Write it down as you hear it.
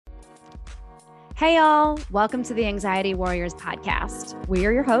Hey, y'all. Welcome to the Anxiety Warriors podcast. We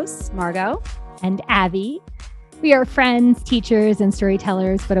are your hosts, Margot and Abby. We are friends, teachers, and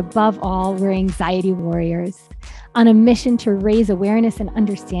storytellers, but above all, we're anxiety warriors on a mission to raise awareness and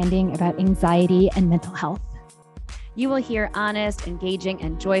understanding about anxiety and mental health. You will hear honest, engaging,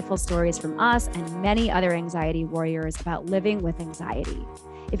 and joyful stories from us and many other anxiety warriors about living with anxiety.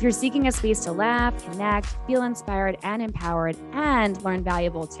 If you're seeking a space to laugh, connect, feel inspired and empowered, and learn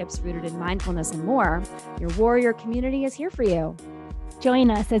valuable tips rooted in mindfulness and more, your warrior community is here for you. Join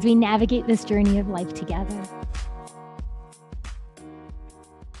us as we navigate this journey of life together.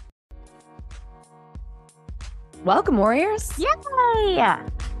 Welcome, warriors. Yay!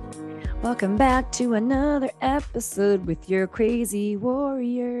 Welcome back to another episode with your crazy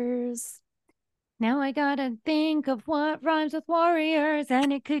warriors. Now I gotta think of what rhymes with warriors,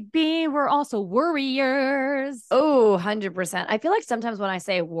 and it could be we're also worriers. Oh, 100%. I feel like sometimes when I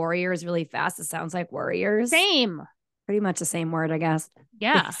say warriors really fast, it sounds like warriors. Same. Pretty much the same word, I guess.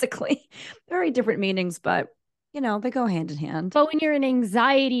 Yeah. Basically. Very different meanings, but, they go hand in hand. But when you're an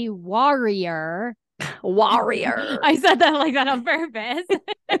anxiety warrior... Warrior. I said that like that on purpose.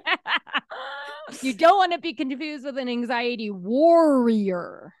 You don't want to be confused with an anxiety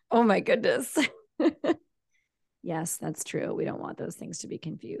warrior. Oh, my goodness. Yes, that's true. We don't want those things to be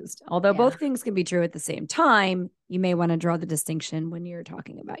confused. Although both things can be true at the same time, you may want to draw the distinction when you're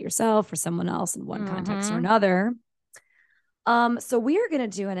talking about yourself or someone else in one context or another. So we are going to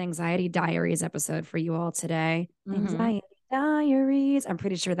do an anxiety diaries episode for you all today. Anxiety diaries. I'm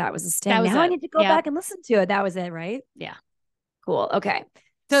pretty sure that was a sting. I need to go back and listen to it. That was it, right? Yeah. Cool. Okay.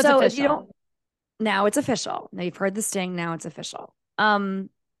 So if you don't, now it's official. Now you've heard the sting. Now it's official.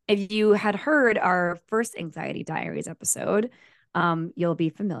 If you had heard our first anxiety diaries episode, you'll be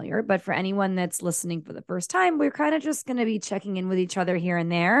familiar. But for anyone that's listening for the first time, we're kind of just going to be checking in with each other here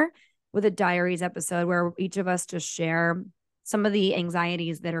and there with a diaries episode where each of us just share some of the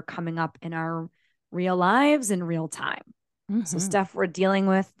anxieties that are coming up in our real lives in real time. So stuff we're dealing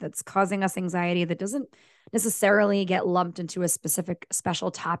with that's causing us anxiety that doesn't necessarily get lumped into a specific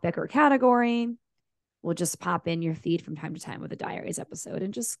special topic or category. We'll just pop in your feed from time to time with a diaries episode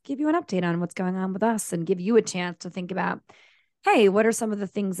and just give you an update on what's going on with us and give you a chance to think about, hey, what are some of the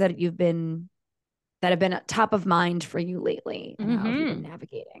things that have been top of mind for you lately and how have you been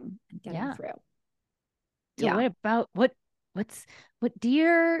navigating and getting through? So what about what's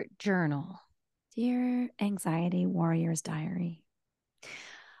Dear Journal? Dear Anxiety Warriors Diary.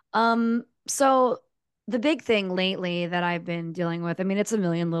 So the big thing lately that I've been dealing with, I mean, it's a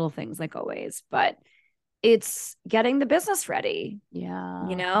million little things like always, but it's getting the business ready. Yeah.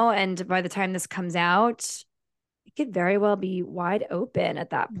 And by the time this comes out, it could very well be wide open at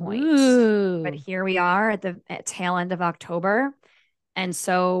that point. Ooh. But here we are at the tail end of October. And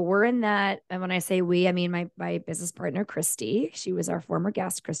so we're in that. And when I say we, I mean my business partner, Christy. She was our former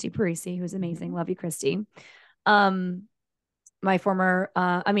guest, Christy Parisi, who's amazing. Love you, Christy. My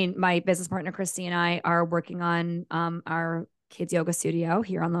business partner, Christy, and I are working on our kids yoga studio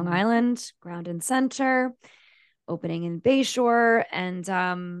here on Long Island, Ground and Center, opening in Bayshore. And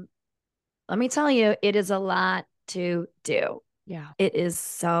let me tell you, it is a lot to do. Yeah. It is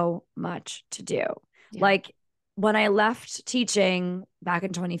so much to do. Yeah. Like when I left teaching back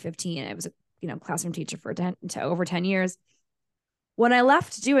in 2015, I was a classroom teacher for over 10 years. When I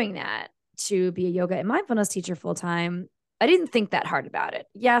left doing that to be a yoga and mindfulness teacher full time, I didn't think that hard about it.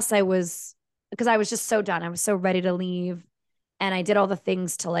 Yes, I was, because I was just so done. I was so ready to leave. And I did all the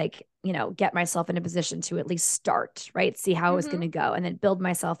things to get myself in a position to at least start, right? See how it was going to go and then build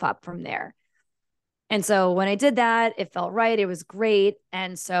myself up from there. And so when I did that, it felt right. It was great.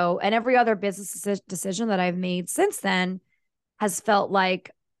 And every other business decision that I've made since then has felt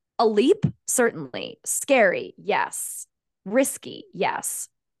like a leap, certainly. Scary, yes. Risky, yes.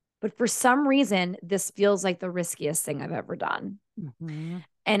 But for some reason, this feels like the riskiest thing I've ever done.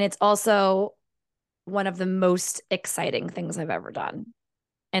 And it's also one of the most exciting things I've ever done.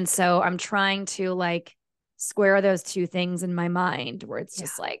 And so I'm trying to square those two things in my mind where it's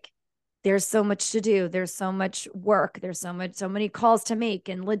just there's so much to do. There's so much work. There's so many calls to make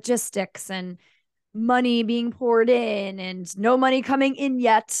and logistics and money being poured in and no money coming in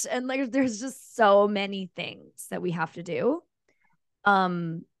yet. And there's just so many things that we have to do.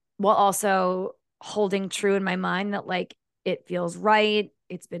 While also holding true in my mind that it feels right.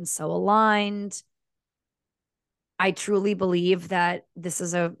 It's been so aligned. I truly believe that this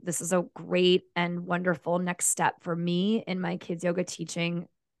is a great and wonderful next step for me in my kids yoga teaching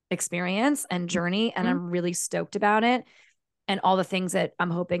experience and journey. And I'm really stoked about it and all the things that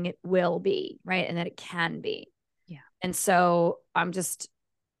I'm hoping it will be, right? And that it can be. Yeah. And so I'm just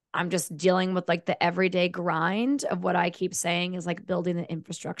I'm just dealing with like the everyday grind of what I keep saying is like building the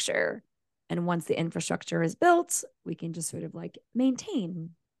infrastructure. And once the infrastructure is built, we can just sort of like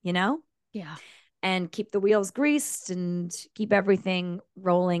maintain, you know, Yeah. and keep the wheels greased and keep everything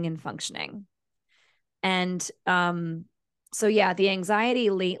rolling and functioning. And so yeah, the anxiety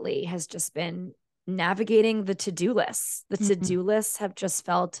lately has just been navigating the to-do lists. The Mm-hmm. to-do lists have just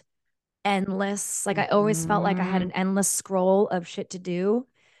felt endless. Like I always felt like I had Mm-hmm. an endless scroll of shit to do.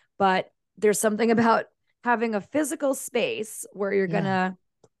 But there's something about having a physical space where you're Yeah. gonna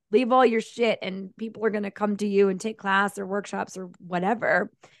leave all your shit and people are gonna come to you and take class or workshops or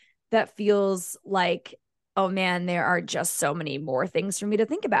whatever that feels like, oh man, there are just so many more things for me to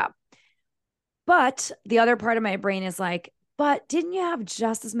think about. But the other part of my brain is like, but didn't you have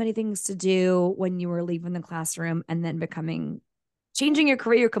just as many things to do when you were leaving the classroom and then changing your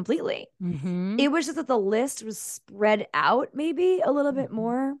career completely? Mm-hmm. It was just that the list was spread out maybe a little bit Mm-hmm.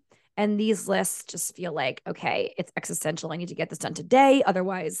 more. And these lists just feel like, okay, it's existential. I need to get this done today.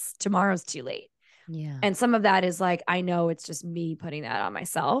 Otherwise, tomorrow's too late. Yeah. And some of that is like, I know it's just me putting that on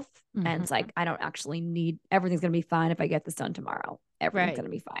myself. And it's Mm-hmm. like, I don't actually need everything's going to be fine if I get this done tomorrow. Everything's Right. going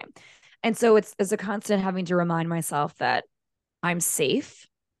to be fine. And so it's a constant having to remind myself that I'm safe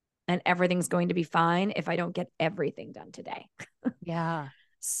and everything's going to be fine if I don't get everything done today. Yeah.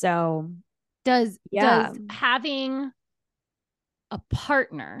 So, Does yeah. having a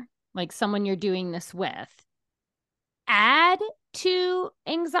partner, like someone you're doing this with, add to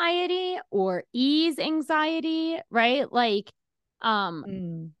anxiety or ease anxiety, right? Like um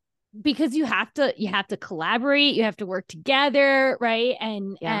Mm, because you have to collaborate, you have to work together, right?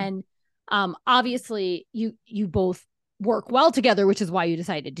 and yeah. and obviously you both work well together, which is why you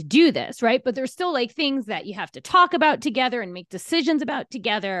decided to do this, right? But there's still like things that you have to talk about together and make decisions about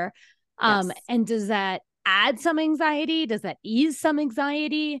together. Yes. And does that add some anxiety? Does that ease some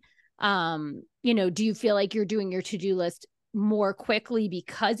anxiety? Do you feel like you're doing your to-do list more quickly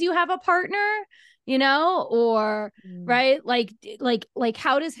because you have a partner, or Mm. right? Like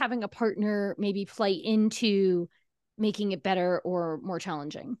how does having a partner maybe play into making it better or more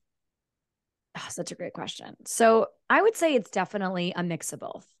challenging? Oh, such a great question. So I would say it's definitely a mix of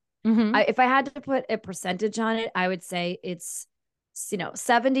both. Mm-hmm. If I had to put a percentage on it, I would say it's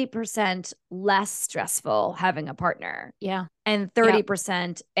 70% less stressful having a partner Yeah. and Yep.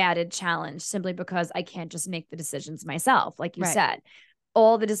 30% added challenge simply because I can't just make the decisions myself. Like you Right. said,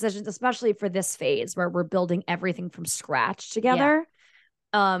 all the decisions, especially for this phase where we're building everything from scratch Yeah. together,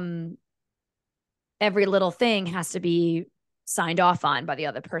 um, every little thing has to be signed off on by the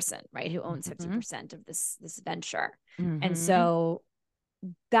other person, right? Who owns Mm-hmm. 50% of this venture. And Mm-hmm. so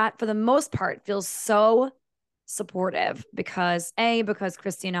that for the most part feels so supportive because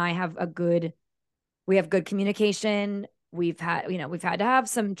Christy and I have we have good communication. We've had to have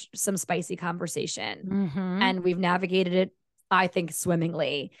some spicy conversation Mm-hmm. and we've navigated it, I think,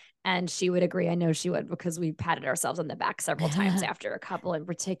 swimmingly. And she would agree. I know she would because we patted ourselves on the back several times after a couple in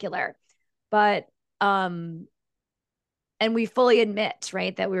particular. But um and we fully admit,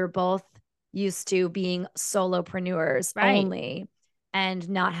 right, that we were both used to being solopreneurs Right. only and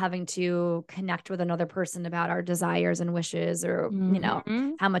not having to connect with another person about our desires and wishes or,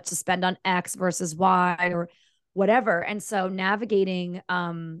 Mm-hmm. how much to spend on X versus Y or whatever. And so navigating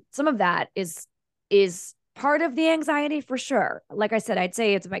some of that is part of the anxiety for sure. Like I said, I'd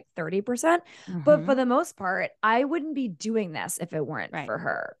say it's like 30%. But for Mm-hmm. the most part, I wouldn't be doing this if it weren't Right. for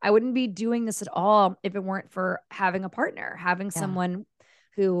her. I wouldn't be doing this at all if it weren't for having a partner, having Yeah. someone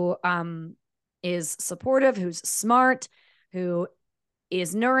who is supportive, who's smart, who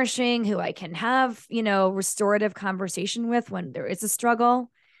is nourishing, who I can have, restorative conversation with when there is a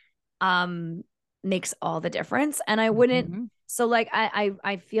struggle, um, makes all the difference. And I wouldn't, Mm-hmm. so like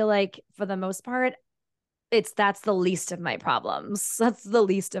I feel like for the most part, that's the least of my problems. That's the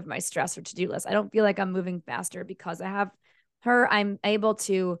least of my stress or to-do list. I don't feel like I'm moving faster because I have her. I'm able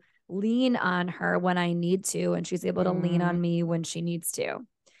to lean on her when I need to, and she's able to lean Mm-hmm. on me when she needs to.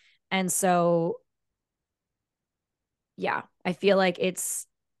 And so, yeah, I feel like it's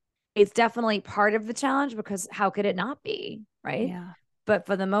definitely part of the challenge because how could it not be, right? Yeah. But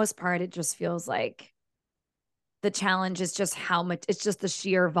for the most part, it just feels like the challenge is just how much it's just the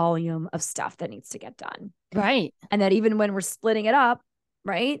sheer volume of stuff that needs to get done. Right. And that even when we're splitting it up,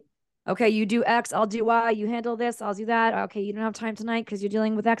 right? Okay, you do X, I'll do Y, you handle this, I'll do that. Okay, you don't have time tonight because you're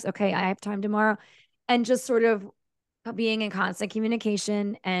dealing with X. Okay, I have time tomorrow. And just sort of being in constant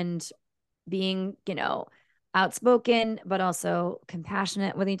communication and being, outspoken, but also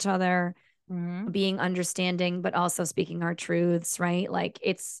compassionate with each other, Mm-hmm. being understanding, but also speaking our truths, right? Like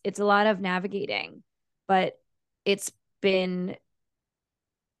it's a lot of navigating, but it's been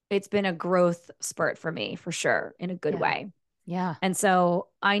it's been a growth spurt for me for sure, in a good Yeah. way. Yeah. And so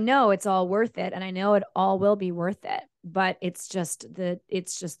I know it's all worth it, and I know it all will be worth it. But it's just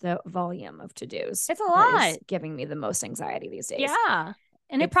the volume of to-dos It's a that lot. is giving me the most anxiety these days. Yeah.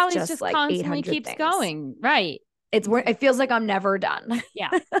 And it It's probably just just like constantly 800 keeps things. going. Right. It feels like I'm never done. Yeah.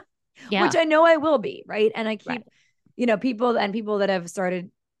 Yeah. Which I know I will be, right? And I Right. keep, people that have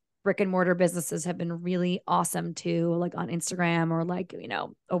started brick and mortar businesses have been really awesome too, like on Instagram or like,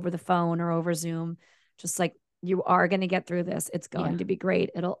 over the phone or over Zoom. Just like, you are going to get through this. It's Yeah. going to be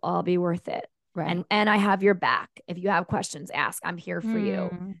great. It'll all be worth it. Right. And I have your back. If you have questions, ask. I'm here for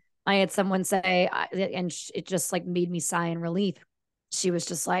you. I had someone say, and it just like made me sigh in relief. She was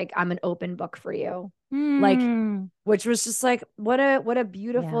just like, I'm an open book for you. Like, which was just like, what a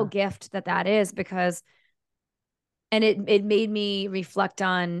beautiful Yeah. gift that is, because, and it made me reflect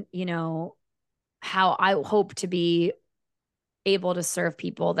on, how I hope to be able to serve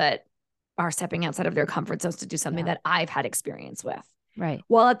people that are stepping outside of their comfort zones to do something Yeah. that I've had experience with, Right.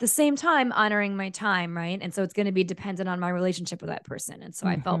 while at the same time honoring my time, right? And so it's going to be dependent on my relationship with that person. And so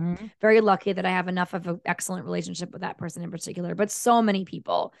I felt very lucky that I have enough of an excellent relationship with that person in particular, but so many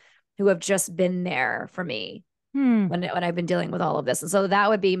people who have just been there for me when I've been dealing with all of this. And so that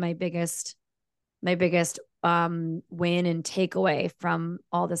would be my biggest win and takeaway from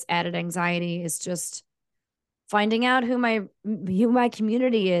all this added anxiety, is just finding out who my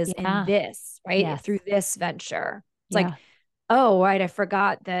community is in Yeah. this, right? Yes. Through this venture. It's like, Yeah. oh, right, I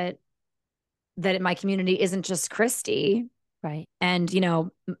forgot that my community isn't just Christy Right. and,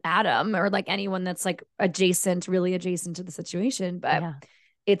 Adam, or like anyone that's like really adjacent to the situation, but Yeah.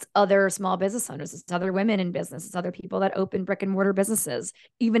 it's other small business owners, it's other women in business, it's other people that open brick and mortar businesses,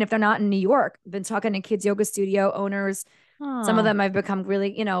 even if they're not in New York. I've been talking to kids yoga studio owners. Some of Oh. them I've become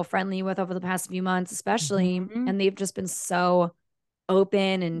really, friendly with over the past few months, especially, and they've just been so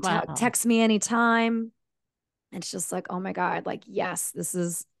open and Wow. text me anytime. It's just like, oh my God, like, yes,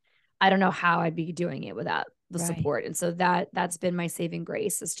 I don't know how I'd be doing it without the Right. support. And so that's been my saving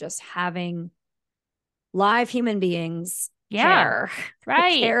grace, is just having live human beings Yeah. care,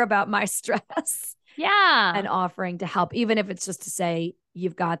 Right. care about my stress, and Yeah. offering to help, even if it's just to say,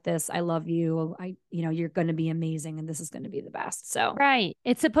 you've got this. I love you. You're going to be amazing, and this is going to be the best. So, Right.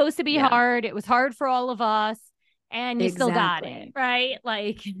 It's supposed to be yeah, hard. It was hard for all of us, and you still got it. exactly. Right.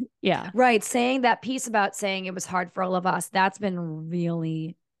 Like, yeah. Right. Saying that piece about saying it was hard for all of us, that's been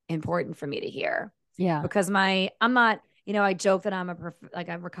really important for me to hear, Yeah. because I'm not, I joke that I'm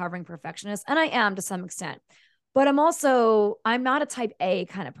a recovering perfectionist, and I am to some extent, but I'm not a type A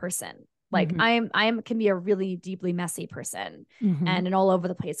kind of person. Like, can be a really deeply messy person and an all over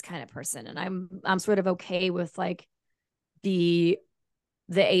the place kind of person. And I'm sort of okay with like the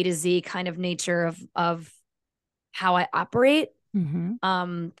A to Z kind of nature of how I operate.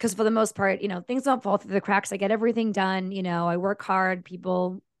 Because for the most part, things don't fall through the cracks. I get everything done. I work hard.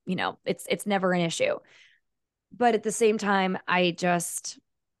 People, it's never an issue. But at the same time, I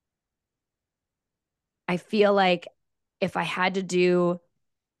feel like if I had to do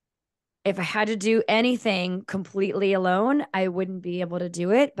anything completely alone, I wouldn't be able to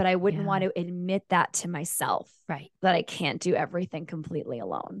do it, but I wouldn't want to admit that to myself, Right. that I can't do everything completely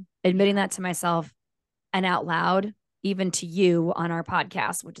alone. Admitting that to myself and out loud, even to you on our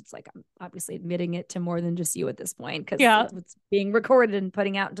podcast, which it's like, I'm obviously admitting it to more than just you at this point, because it's being recorded and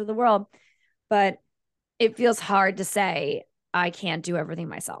putting out into the world. But it feels hard to say I can't do everything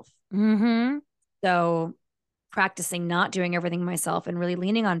myself. So practicing not doing everything myself and really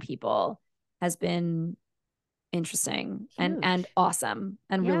leaning on people has been interesting and awesome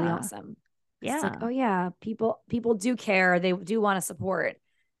and really awesome. It's like, oh yeah, people do care. They do want to support.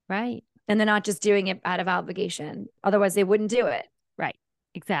 Right. And they're not just doing it out of obligation. Otherwise they wouldn't do it. Right.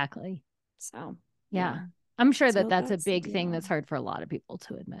 Exactly. So, yeah. I'm sure so that's a big thing that's hard for a lot of people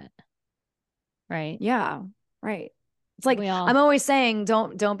to admit. Right. Yeah. Right. It's like, I'm always saying,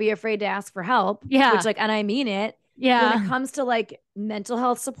 don't be afraid to ask for help. Yeah. Which, like, and I mean it. Yeah. When it comes to like mental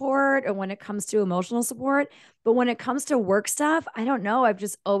health support, or when it comes to emotional support, but when it comes to work stuff, I don't know. I've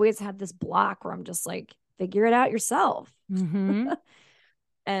just always had this block where I'm just like, figure it out yourself.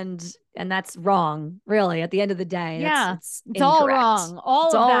 And that's wrong, really. At the end of the day, yeah, it's all incorrect. wrong. All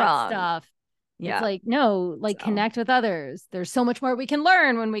of that wrong stuff. Yeah. It's like, no, like, connect with others. There's so much more we can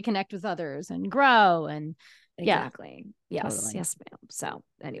learn when we connect with others and grow. And exactly. Yes. Totally. Yes, ma'am. So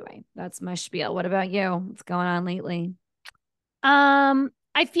anyway, that's my spiel. What about you? What's going on lately?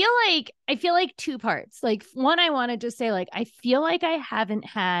 I feel like two parts. Like, one, I want to just say, like, I feel like I haven't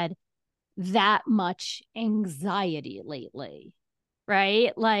had that much anxiety lately.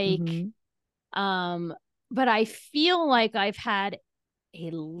 Right. Like, but I feel like I've had a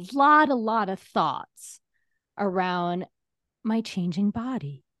lot of thoughts around my changing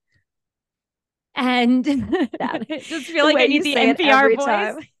body. And That I just feel the like way I you need the say it NPR every voice.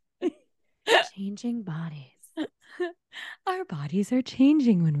 time. Changing bodies. Our bodies are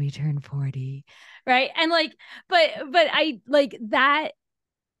changing when we turn 40. Right. And like, but I like that,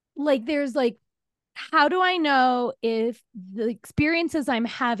 like, there's like, how do I know if the experiences I'm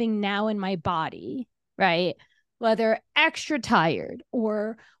having now in my body, right, whether extra tired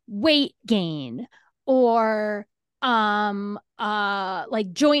or weight gain or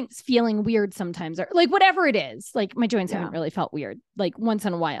like joints feeling weird sometimes, or like whatever it is, like my joints haven't really felt weird like once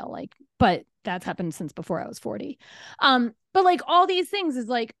in a while, like, but that's happened since before I was 40. But like all these things is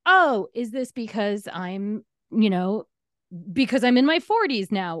like, oh, is this because I'm, you know, because I'm in my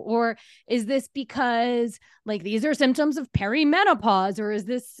 40s now? Or is this because like these are symptoms of perimenopause? Or is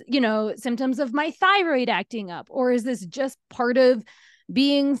this, you know, symptoms of my thyroid acting up? Or is this just part of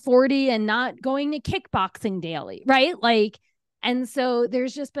being 40 and not going to kickboxing daily? Right. Like, and so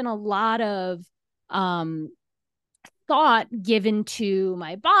there's just been a lot of thought given to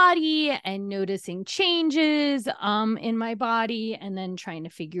my body and noticing changes in my body, and then trying to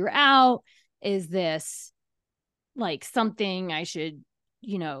figure out, is this like something I should,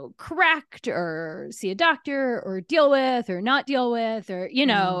 you know, correct or see a doctor or deal with or not deal with, or, you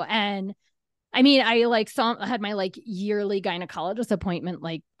know, and I mean, I like had my like yearly gynecologist appointment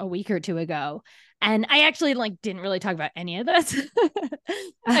like a week or two ago. And I actually like didn't really talk about any of this.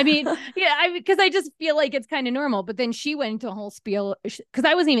 I mean, yeah, because I just feel like it's kind of normal. But then she went into a whole spiel because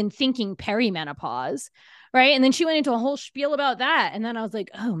I wasn't even thinking perimenopause. Right. And then she went into a whole spiel about that. And then I was like,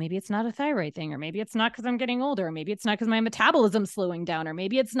 oh, maybe it's not a thyroid thing, or maybe it's not because I'm getting older, or maybe it's not because my metabolism's slowing down, or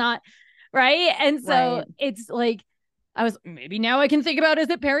maybe it's not. Right. And so it's like, I was, maybe now I can think about, is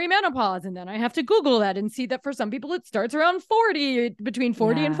it perimenopause? And then I have to Google that and see that for some people it starts around 40, between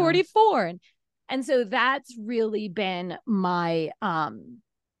 40 and 44. And so that's really been my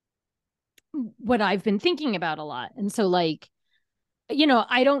what I've been thinking about a lot. And so like, you know,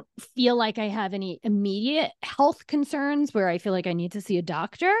 I don't feel like I have any immediate health concerns where I feel like I need to see a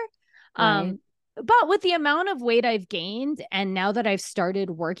doctor. But with the amount of weight I've gained, and now that I've started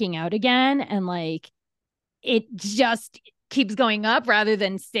working out again, and like it just keeps going up rather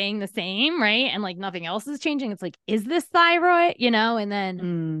than staying the same, right? And like nothing else is changing. It's like, is this thyroid, you know? And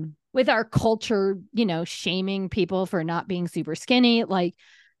then with our culture, you know, shaming people for not being super skinny, like,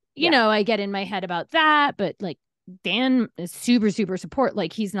 you know, I get in my head about that, but like Dan is super support.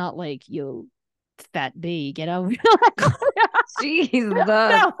 Like he's not like, you fat bee, get over. Jesus.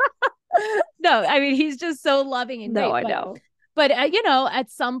 No. No, I mean, he's just so loving and great. I know. But you know, at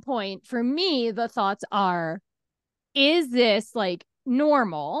some point for me, the thoughts are, is this like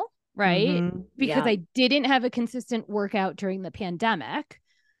normal, right? Because I didn't have a consistent workout during the pandemic.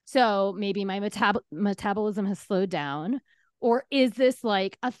 So maybe my metabolism has slowed down. Or is this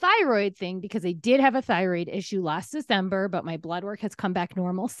like a thyroid thing? Because I did have a thyroid issue last December, but my blood work has come back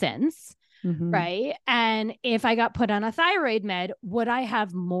normal since. Right. And if I got put on a thyroid med, would I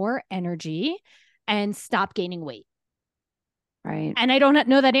have more energy and stop gaining weight? Right. And I don't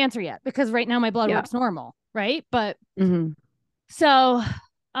know that answer yet, because right now my blood work's normal. Right. But so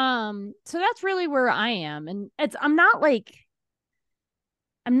that's really where I am. And I'm not like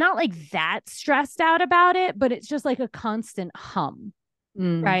that stressed out about it, but it's just like a constant hum.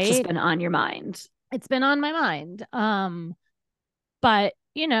 Right. It's just been on your mind. It's been on my mind. But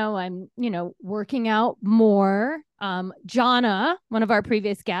you know, I'm, you know, working out more. Jonna, one of our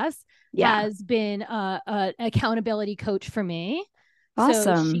previous guests, has been an accountability coach for me.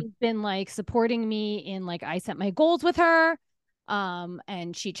 Awesome. So she's been like supporting me in like, I set my goals with her.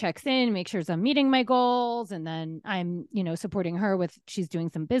 And she checks in, makes sure I'm meeting my goals. And then I'm, you know, supporting her with, she's doing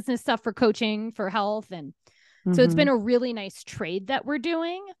some business stuff for coaching for health. And so it's been a really nice trade that we're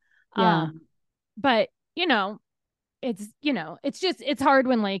doing. But you know, it's, you know, it's just, it's hard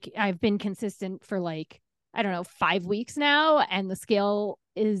when like I've been consistent for like, I don't know, 5 weeks now, and the scale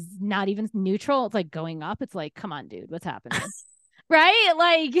is not even neutral. It's like going up. It's like, come on, dude, what's happening? Right?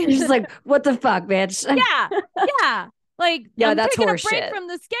 Like, you're just like, what the fuck, bitch? Yeah. Like, I'm that's taking a horse break shit. from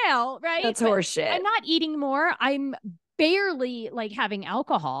the scale, right? That's horse shit. I'm not eating more. I'm barely like having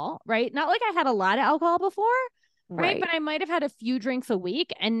alcohol, right? Not like I had a lot of alcohol before, right? But I might have had a few drinks a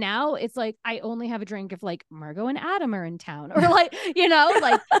week, and now it's like I only have a drink if like Margot and Adam are in town, or like, you know,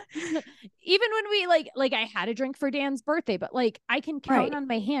 like even when we like I had a drink for Dan's birthday, but like I can count on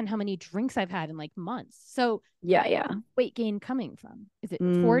my hand how many drinks I've had in like months. So weight gain coming from? Is it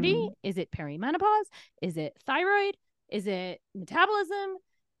 40? Is it perimenopause? Is it thyroid? Is it metabolism?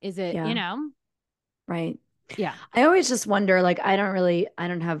 Is it, you know? Right. Yeah. I always just wonder, like, I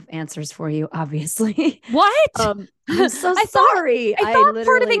don't have answers for you, obviously. What? I'm so I thought sorry. I I thought part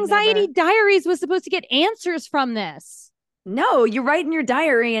of literally Anxiety never. Diaries was supposed to get answers from this. No, you write in your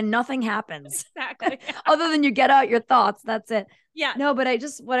diary and nothing happens Exactly. other than you get out your thoughts. That's it. Yes. No, but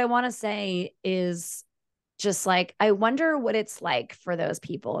what I want to say is just like, I wonder what it's like for those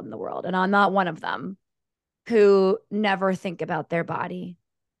people in the world. And I'm not one of them who never think about their body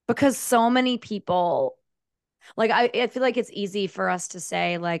because so many people like I feel like it's easy for us to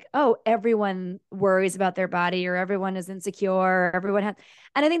say like, oh, everyone worries about their body or everyone is insecure, or everyone has,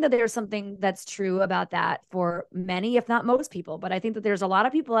 and I think that there's something that's true about that for many, if not most people. But I think that there's a lot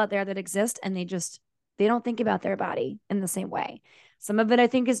of people out there that exist and they don't think about their body in the same way. Some of it I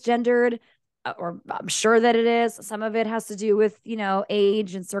think is gendered, or I'm sure that it is. Some of it has to do with,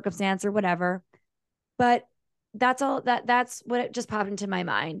 age and circumstance or whatever. But that's what it just popped into my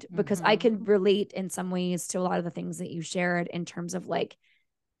mind because I can relate in some ways to a lot of the things that you shared in terms of like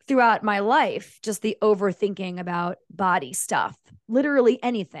throughout my life, just the overthinking about body stuff, literally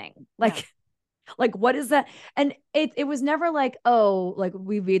anything. Like, Yeah. like what is that? And it was never like, oh, like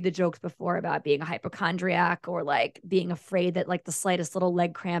we read the jokes before about being a hypochondriac or like being afraid that like the slightest little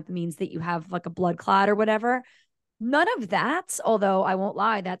leg cramp means that you have like a blood clot or whatever. None of that, although I won't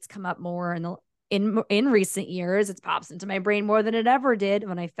lie, that's come up more in recent years. It pops into my brain more than it ever did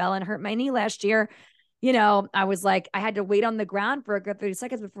when I fell and hurt my knee last year. I was like, I had to wait on the ground for a good 30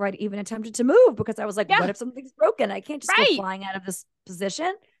 seconds before I'd even attempted to move because I was like, what Yeah. if something's broken? I can't just go Right. flying out of this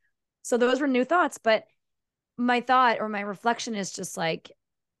position. So those were new thoughts. But my thought or my reflection is just like,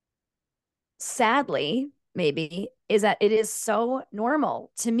 sadly, maybe, is that it is so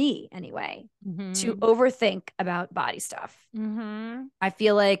normal to me anyway to overthink about body stuff. I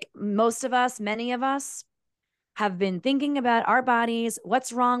feel like most of us, many of us, have been thinking about our bodies,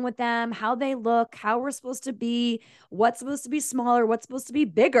 what's wrong with them, how they look, how we're supposed to be, what's supposed to be smaller, what's supposed to be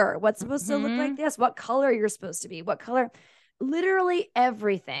bigger, what's supposed to look like this, what color you're supposed to be, what color, literally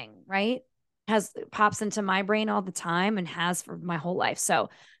everything, right? Has pops into my brain all the time and has for my whole life. So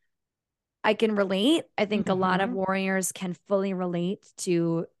I can relate. I think a lot of warriors can fully relate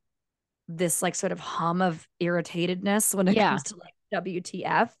to this like sort of hum of irritatedness when it Yeah. comes to like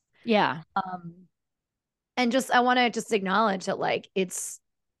WTF. Yeah. Um, and just I want to just acknowledge that like it's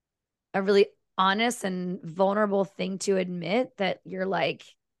a really honest and vulnerable thing to admit that you're like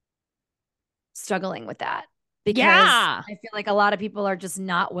struggling with that because Yeah. I feel like a lot of people are just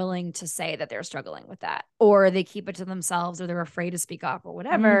not willing to say that they're struggling with that or they keep it to themselves or they're afraid to speak up or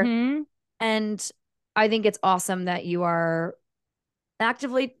whatever. And I think it's awesome that you are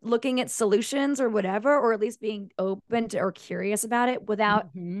actively looking at solutions or whatever, or at least being open to or curious about it without,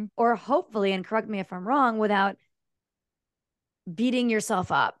 or hopefully, and correct me if I'm wrong, without beating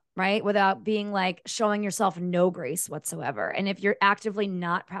yourself up, right? Without being like showing yourself no grace whatsoever. And if you're actively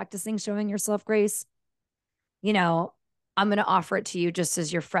not practicing showing yourself grace, you know, I'm going to offer it to you just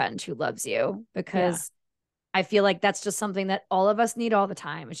as your friend who loves you Yeah. because I feel like that's just something that all of us need all the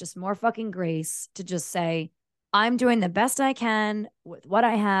time. It's just more fucking grace to just say, I'm doing the best I can with what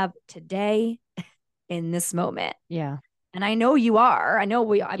I have today in this moment. Yeah. And I know you are. I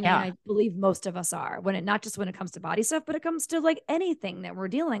mean, Yeah. I believe most of us are when it, not just when it comes to body stuff, but it comes to like anything that we're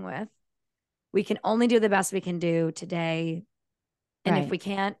dealing with. We can only do the best we can do today. And if Right. we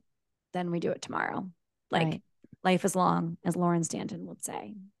can't, then we do it tomorrow. Like Right. life is long, as Lauren Stanton would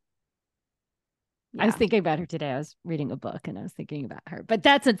say. I was Yeah. thinking about her today. I was reading a book and I was thinking about her, but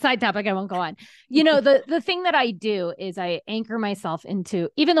that's a side topic. I won't go on. The thing that I do is I anchor myself into,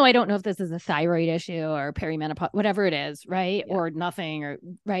 even though I don't know if this is a thyroid issue or perimenopause, whatever it is, right? Yeah. Or nothing, or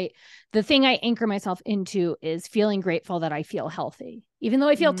right. The thing I anchor myself into is feeling grateful that I feel healthy, even though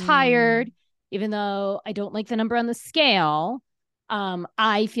I feel tired, even though I don't like the number on the scale.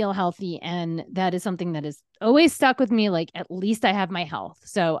 I feel healthy, and that is something that is always stuck with me. Like, at least I have my health.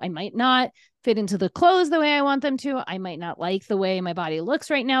 So I might not fit into the clothes the way I want them to. I might not like the way my body looks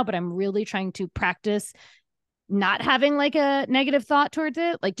right now, but I'm really trying to practice not having like a negative thought towards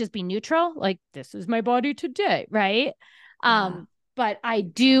it, like just be neutral, like this is my body today, right? Yeah. But I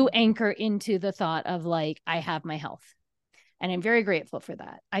do anchor into the thought of like I have my health. And I'm very grateful for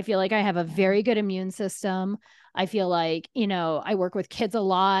that. I feel like I have a very good immune system. I feel like, I work with kids a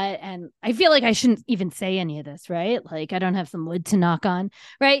lot, and I feel like I shouldn't even say any of this, right? Like I don't have some wood to knock on,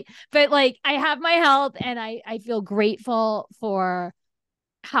 right? But like I have my health, and I feel grateful for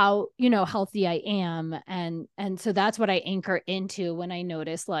how, healthy I am. And so that's what I anchor into when I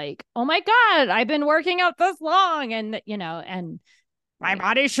notice like, oh my God, I've been working out this long, and my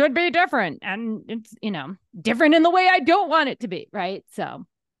body should be different, and it's different in the way I don't want it to be, right? So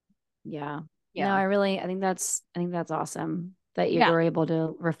Yeah. No, Yeah. I think that's awesome that you Yeah. were able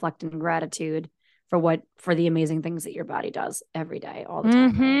to reflect in gratitude for the amazing things that your body does every day, all the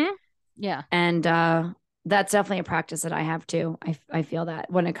time, right? Mm-hmm. Yeah. And that's definitely a practice that I have too. I feel that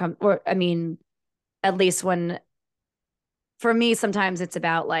when it comes, or I mean, at least when for me, sometimes it's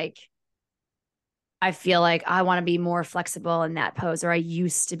about like I feel like I want to be more flexible in that pose, or I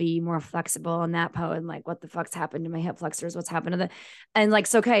used to be more flexible in that pose. And like, what the fuck's happened to my hip flexors? What's happened to and like,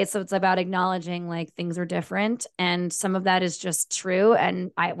 it's okay. So it's about acknowledging like things are different. And some of that is just true.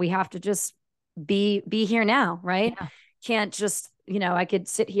 And we have to just be here now, right? Yeah. Can't just, I could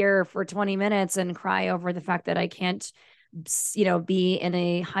sit here for 20 minutes and cry over the fact that I can't, be in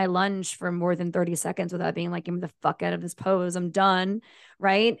a high lunge for more than 30 seconds without being like, get me the fuck out of this pose. I'm done,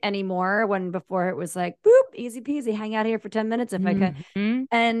 right? Anymore. When before it was like, boop, easy peasy, hang out here for 10 minutes if I could. Mm-hmm.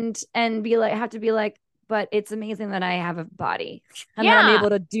 And be like, have to be like, but it's amazing that I have a body and that I'm Yeah. able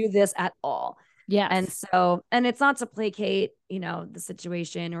to do this at all. And Yes. so, and it's not to placate, the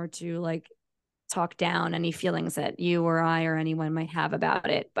situation or to like talk down any feelings that you or I or anyone might have about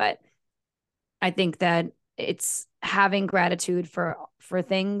it. But I think that it's having gratitude for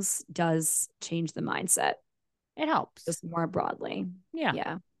things does change the mindset It helps. just more broadly. Yeah.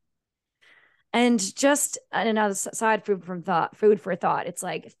 Yeah. And just another side food for thought. It's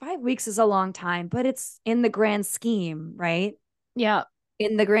like 5 weeks is a long time, but it's in the grand scheme, right? Yeah.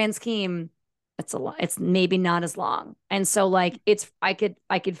 In the grand scheme, it's a lot. It's maybe not as long. And so like I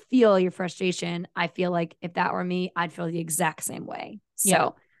could feel your frustration. I feel like if that were me, I'd feel the exact same way. Yeah.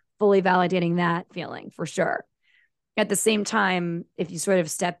 So fully validating that feeling for sure. At the same time, if you sort of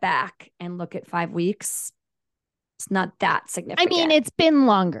step back and look at 5 weeks, it's not that I mean, significant. it's been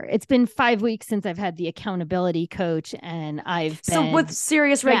longer. It's been 5 weeks since I've had the accountability coach, and I've So with been,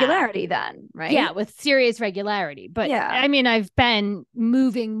 serious yeah, regularity then, yeah, right? with serious regularity. But Yeah. I mean, I've been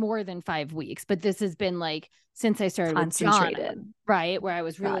moving more than 5 weeks, but this has been like since I started with Jonna, Concentrated. right? Where I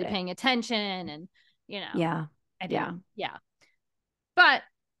was Got really it. paying attention and, Yeah. I Yeah. didn't, yeah. But,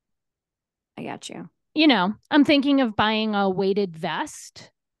 I got you. I'm thinking of buying a weighted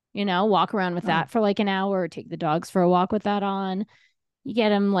vest, walk around with Oh, that for like an hour or take the dogs for a walk with that on. You get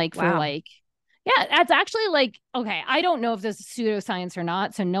them like for wow. like, yeah, that's actually like, okay, I don't know if this is pseudoscience or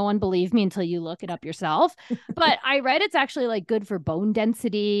not. So no one believe me until you look it up yourself. But I read it's actually like good for bone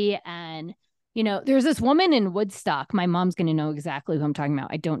density. And, there's this woman in Woodstock. My mom's going to know exactly who I'm talking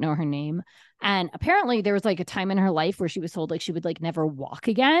about. I don't know her name. And apparently there was like a time in her life where she was told like she would like never walk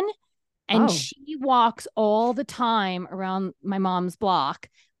again. And Oh, she walks all the time around my mom's block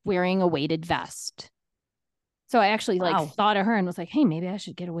wearing a weighted vest. So I actually like wow. thought of her and was like, hey, maybe I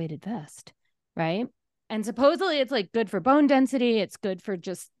should get a weighted vest. Right. And supposedly it's like good for bone density. It's good for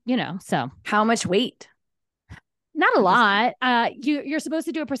just, so How much weight? not a How does lot. You're supposed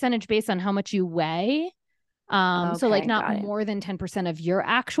to do a percentage based on how much you weigh. So like Okay, not got it. more than 10% of your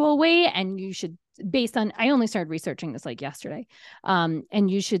actual weight. And you should based on I only started researching this like yesterday. And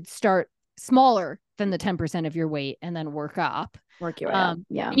you should start smaller than the 10% of your weight and then work up. Work your way up.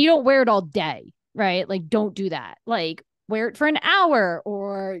 Yeah. And you don't wear it all day, right? Like don't do that. Like wear it for an hour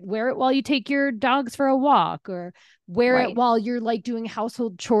or wear it while you take your dogs for a walk or wear it Right. while you're like doing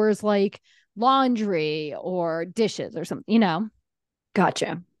household chores like laundry or dishes or something.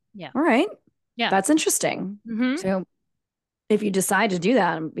 Gotcha. Yeah. All right. Yeah. That's interesting. Mm-hmm. So if you decide to do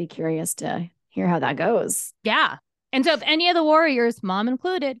that, I'd be curious to hear how that goes. Yeah. And so if any of the warriors, mom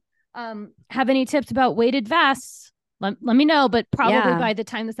included, have any tips about weighted vests, let me know. But probably Yeah. by the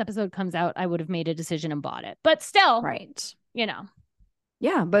time this episode comes out, I would have made a decision and bought it. But still, Right. you know,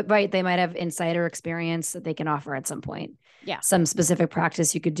 Yeah, but right, they might have insider experience that they can offer at some point. yeah. Some specific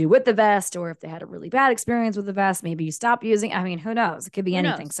practice you could do with the vest, or if they had a really bad experience with the vest, maybe you stop using. I mean, who knows? It could be Who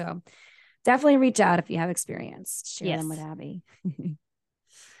anything. knows? So definitely reach out if you have experience. Share them with Yes. Abby.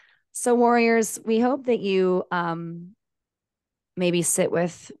 So warriors, we hope that you maybe sit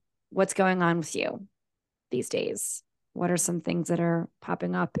with what's going on with you these days. What are some things that are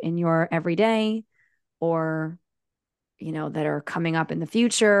popping up in your everyday or that are coming up in the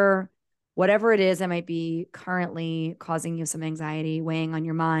future, whatever it is that might be currently causing you some anxiety, weighing on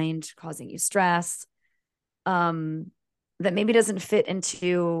your mind, causing you stress, that maybe doesn't fit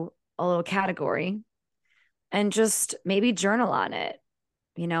into a little category, and just maybe journal on it,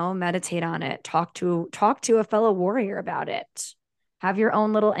 meditate on it, talk to a fellow warrior about it. Have your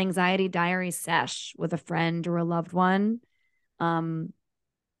own little anxiety diary sesh with a friend or a loved one. Um,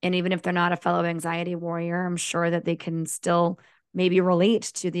 and even if they're not a fellow anxiety warrior, I'm sure that they can still maybe relate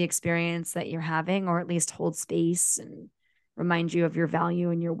to the experience that you're having, or at least hold space and remind you of your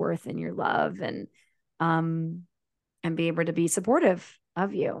value and your worth and your love, um, and be able to be supportive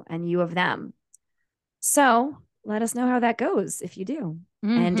of you and you of them. So let us know how that goes if you do.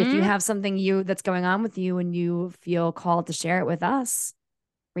 And if you have something that's going on with you and you feel called to share it with us,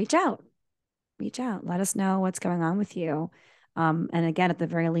 reach out. Reach out. Let us know what's going on with you. And again, at the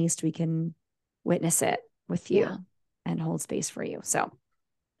very least, we can witness it with you and hold space for you. So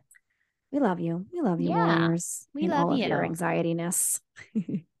we love you. We love you, warriors, we in love all of you. your anxiety-ness.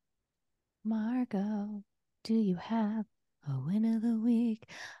 Margot, do you have a win of the week?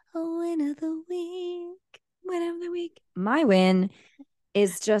 A win of the week. Win of the week. My win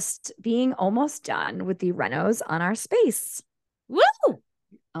is just being almost done with the renos on our space. Woo!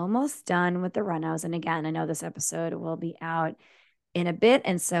 Almost done with the renos. And again, I know this episode will be out in a bit.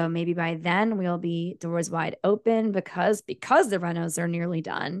 And so maybe by then we'll be doors wide open because the renos are nearly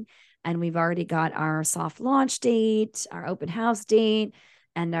done. And we've already got our soft launch date, our open house date,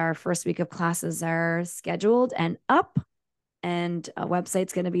 and our first week of classes are scheduled and up. And a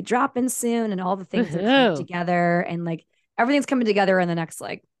website's going to be dropping soon. And all the things are coming together. And like everything's coming together in the next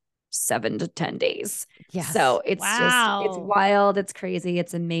like 7 to 10 days. Yes. So it's just, it's wild. It's crazy.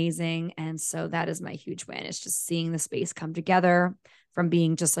 It's amazing. And so that is my huge win. It's just seeing the space come together from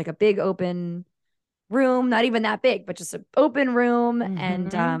being just like a big open room, not even that big, but just an open room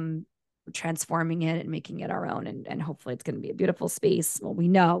and transforming it and making it our own. And hopefully it's going to be a beautiful space. Well, we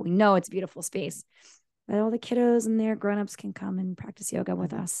know it's a beautiful space. But all the kiddos and their grownups can come and practice yoga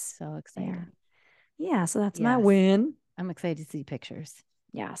with us. So excited. Yeah. So that's my win. I'm excited to see pictures.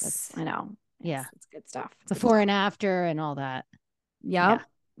 Yes, I know. It's good stuff. Before and after and all that. Yep.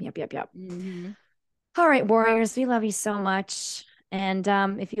 All right, warriors, we love you so much. And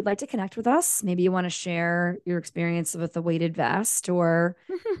if you'd like to connect with us, maybe you want to share your experience with the weighted vest or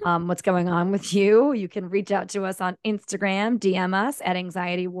what's going on with you, you can reach out to us on Instagram, DM us at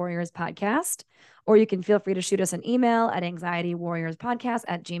Anxiety Warriors Podcast, or you can feel free to shoot us an email at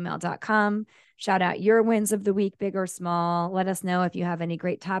anxietywarriorspodcast@gmail.com. Shout out your wins of the week, big or small. Let us know if you have any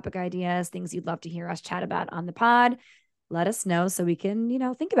great topic ideas, things you'd love to hear us chat about on the pod. Let us know so we can,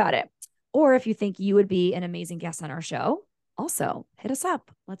 think about it. Or if you think you would be an amazing guest on our show, also hit us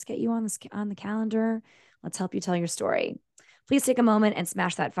up. Let's get you on the calendar. Let's help you tell your story. Please take a moment and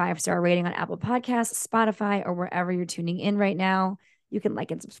smash that 5-star rating on Apple Podcasts, Spotify, or wherever you're tuning in right now. You can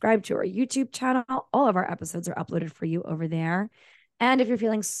like and subscribe to our YouTube channel. All of our episodes are uploaded for you over there. And if you're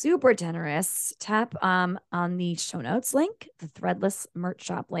feeling super generous, tap on the show notes link, the Threadless merch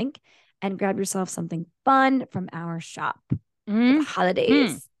shop link, and grab yourself something fun from our shop for the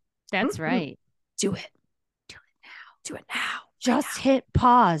holidays. That's right. Do it. Do it now. Just hit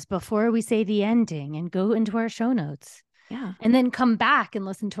pause before we say the ending and go into our show notes. Yeah. And then come back and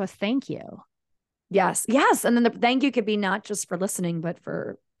listen to us thank you. Yes. And then the thank you could be not just for listening, but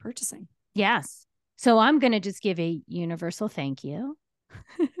for purchasing. Yes. So I'm going to just give a universal thank you.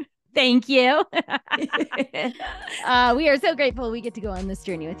 Thank you. We are so grateful we get to go on this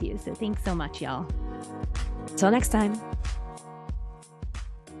journey with you. So thanks so much, y'all. Till next time.